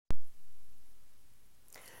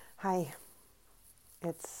Hi,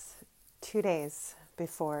 it's 2 days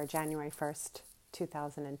before January 1st,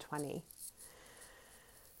 2020.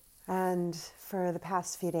 And for the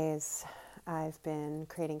past few days, I've been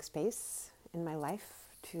creating space in my life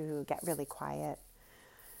to get really quiet.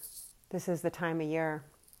 This is the time of year,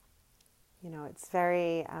 it's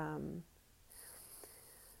very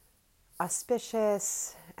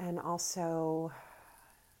auspicious and also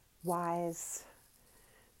wise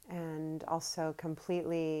and also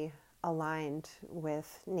completely aligned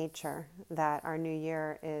with nature, that our new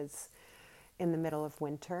year is in the middle of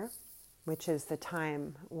winter, which is the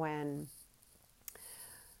time when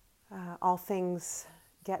all things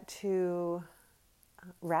get to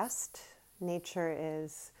rest. Nature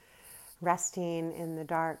is resting in the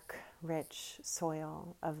dark, rich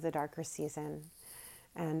soil of the darker season,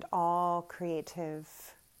 and all creative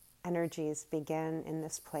energies begin in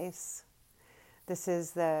this place. This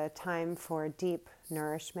is the time for deep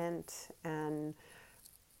nourishment and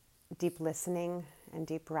deep listening and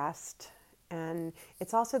deep rest. And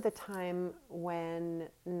it's also the time when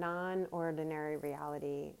non-ordinary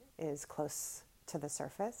reality is close to the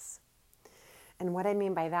surface. And what I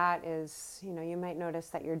mean by that is, you might notice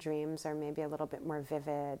that your dreams are maybe a little bit more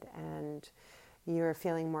vivid and you're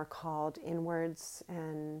feeling more called inwards.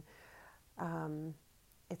 And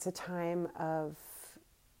it's a time of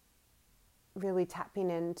really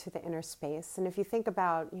tapping into the inner space. And if you think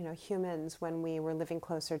about, humans, when we were living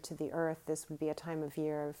closer to the earth, this would be a time of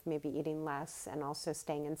year of maybe eating less and also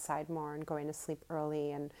staying inside more and going to sleep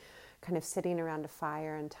early and kind of sitting around a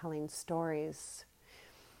fire and telling stories.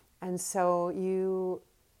 And so you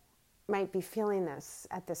might be feeling this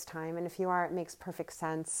at this time. And if you are, it makes perfect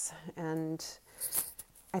sense. And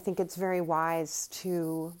I think it's very wise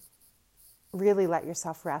to really let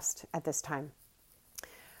yourself rest at this time.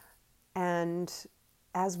 And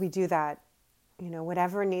as we do that,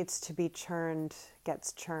 whatever needs to be churned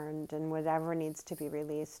gets churned, and whatever needs to be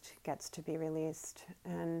released gets to be released.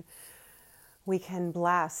 And we can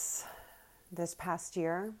bless this past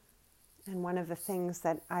year. And one of the things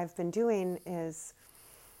that I've been doing is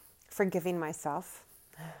forgiving myself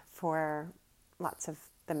for lots of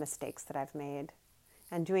the mistakes that I've made,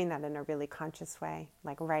 and doing that in a really conscious way,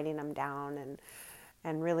 like writing them down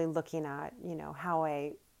and really looking at, how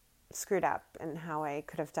I screwed up and how I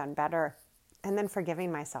could have done better, and then forgiving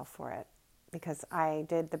myself for it because I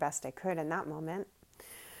did the best I could in that moment.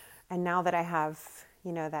 And now that I have,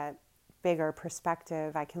 that bigger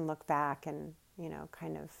perspective, I can look back and,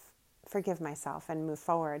 kind of forgive myself and move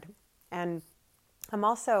forward. And I'm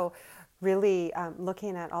also really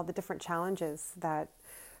looking at all the different challenges that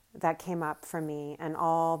came up for me, and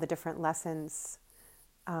all the different lessons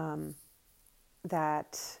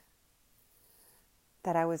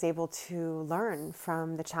that I was able to learn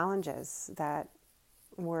from the challenges that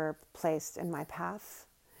were placed in my path.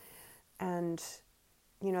 And,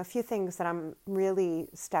 a few things that I'm really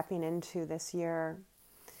stepping into this year.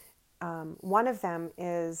 One of them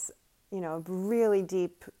is, really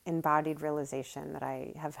deep embodied realization that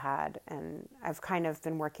I have had. And I've kind of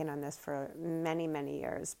been working on this for many, many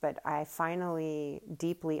years, but I finally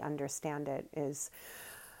deeply understand it, is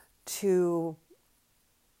to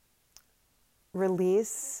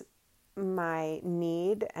release my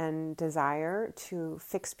need and desire to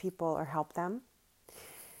fix people or help them,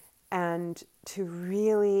 and to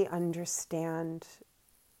really understand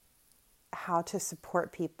how to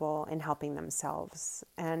support people in helping themselves.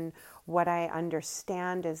 And what I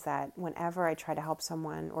understand is that whenever I try to help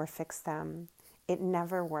someone or fix them, it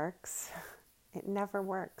never works. It never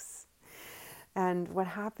works. And what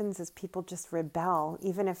happens is people just rebel,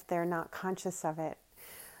 even if they're not conscious of it.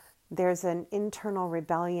 There's an internal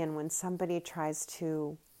rebellion when somebody tries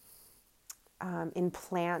to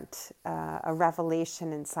implant a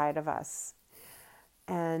revelation inside of us.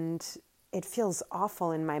 And it feels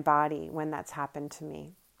awful in my body when that's happened to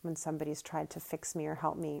me, when somebody's tried to fix me or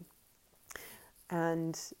help me.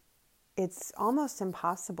 And it's almost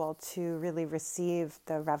impossible to really receive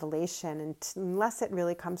the revelation unless it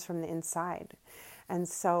really comes from the inside. And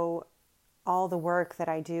so all the work that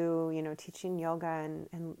I do, teaching yoga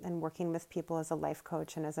and working with people as a life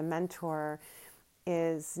coach and as a mentor,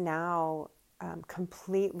 is now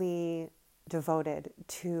completely devoted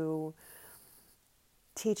to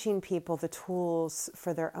teaching people the tools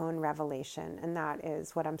for their own revelation. And that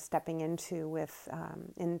is what I'm stepping into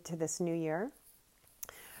into this new year.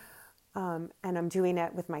 And I'm doing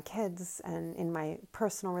it with my kids and in my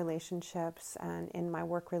personal relationships and in my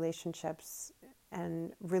work relationships,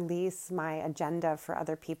 and release my agenda for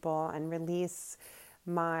other people and release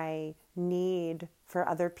my need for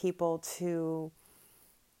other people to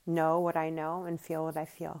know what I know and feel what I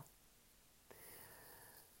feel.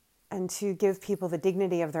 and to give people the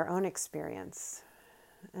dignity of their own experience.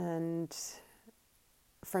 And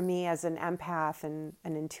for me, as an empath and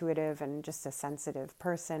an intuitive and just a sensitive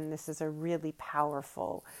person, this is a really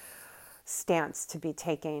powerful stance to be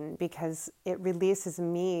taking, because it releases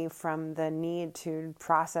me from the need to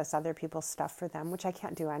process other people's stuff for them, which I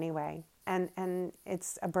can't do anyway. And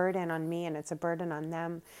it's a burden on me and it's a burden on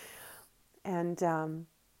them. And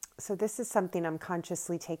so this is something I'm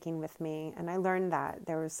consciously taking with me. And I learned that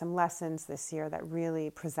there were some lessons this year that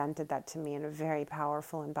really presented that to me in a very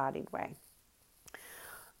powerful, embodied way.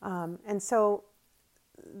 And so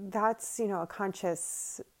that's, a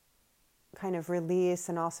conscious kind of release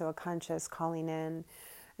and also a conscious calling in.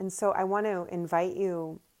 And so I want to invite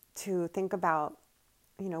you to think about,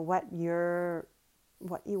 what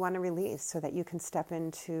you want to release so that you can step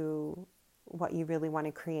into what you really want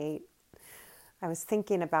to create. I was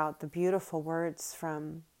thinking about the beautiful words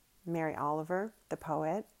from Mary Oliver, the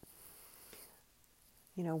poet.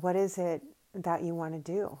 What is it that you want to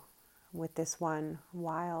do with this one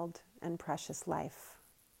wild and precious life?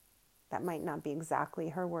 That might not be exactly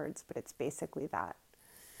her words, but it's basically that.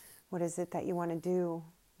 What is it that you want to do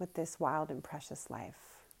with this wild and precious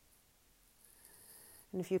life?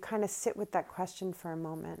 And if you kind of sit with that question for a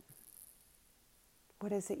moment,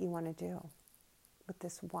 what is it you want to do with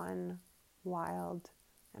this one wild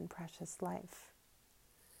and precious life?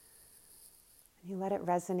 And you let it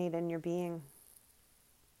resonate in your being.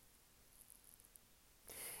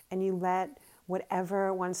 And you let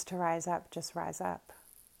whatever wants to rise up just rise up.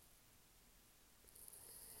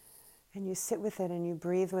 And you sit with it and you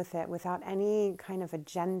breathe with it without any kind of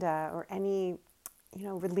agenda or any,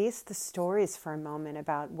 release the stories for a moment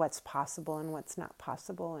about what's possible and what's not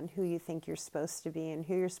possible and who you think you're supposed to be and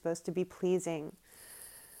who you're supposed to be pleasing.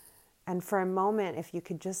 And for a moment, if you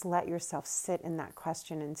could just let yourself sit in that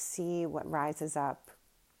question and see what rises up.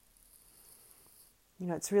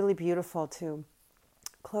 It's really beautiful to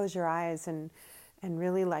close your eyes and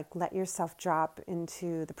really let yourself drop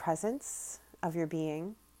into the presence of your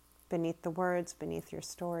being, beneath the words, beneath your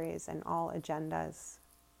stories and all agendas.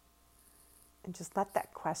 And just let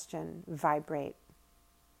that question vibrate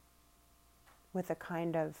with a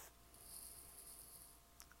kind of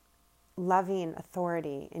loving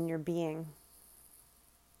authority in your being.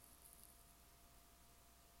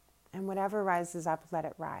 And whatever rises up, let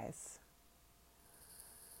it rise.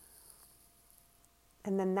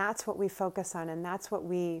 And then that's what we focus on, and that's what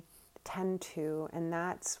we tend to, and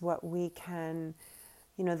that's what we can,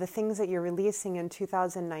 the things that you're releasing in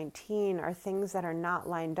 2019 are things that are not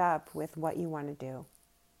lined up with what you want to do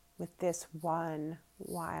with this one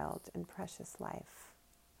wild and precious life.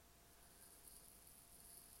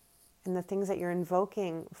 And the things that you're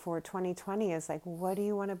invoking for 2020 is what do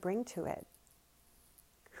you want to bring to it?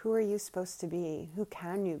 Who are you supposed to be? Who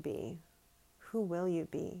can you be? Who will you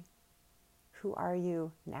be? Who are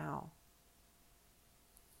you now?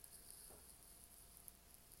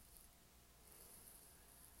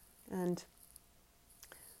 And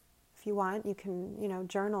if you want, you can,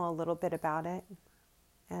 journal a little bit about it.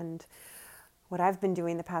 And what I've been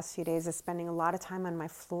doing the past few days is spending a lot of time on my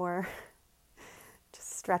floor,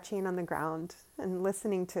 just stretching on the ground and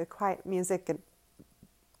listening to quiet music and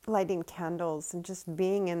lighting candles and just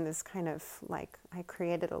being in this kind of I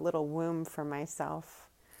created a little womb for myself.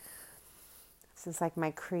 This is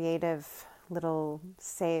my creative little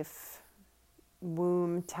safe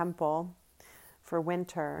womb temple for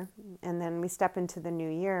winter. And then we step into the new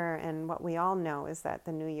year, and what we all know is that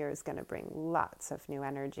the new year is going to bring lots of new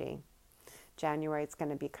energy. January, it's going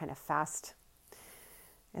to be kind of fast.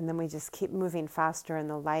 And then we just keep moving faster, and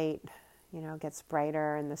the light, gets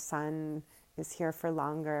brighter, and the sun is here for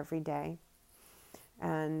longer every day.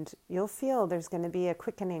 And you'll feel there's going to be a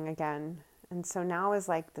quickening again. And so now is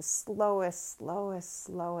the slowest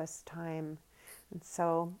time. And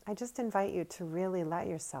so I just invite you to really let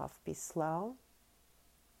yourself be slow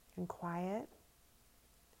and quiet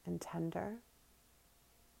and tender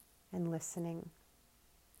and listening.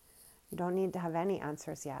 You don't need to have any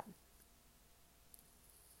answers yet.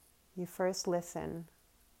 You first listen,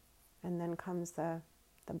 and then comes the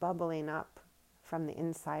bubbling up from the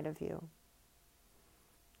inside of you.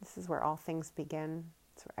 This is where all things begin.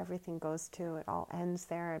 It's where everything goes to. It all ends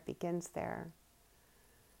there. It begins there.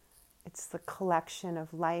 It's the collection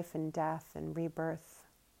of life and death and rebirth.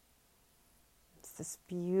 It's this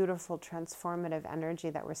beautiful transformative energy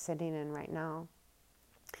that we're sitting in right now.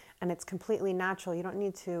 And it's completely natural. You don't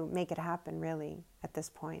need to make it happen, really, at this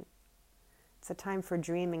point. It's a time for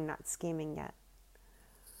dreaming, not scheming yet.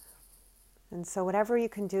 And so whatever you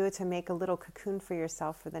can do to make a little cocoon for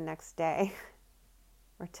yourself for the next day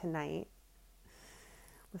or tonight,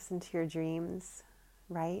 Listen to your dreams,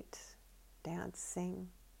 write, dance, sing.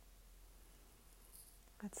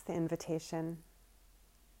 That's the invitation.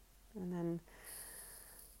 And then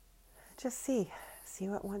just see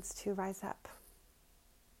what wants to rise up.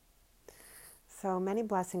 So many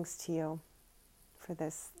blessings to you for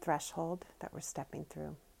this threshold that we're stepping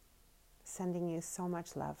through. Sending you so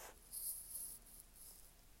much love.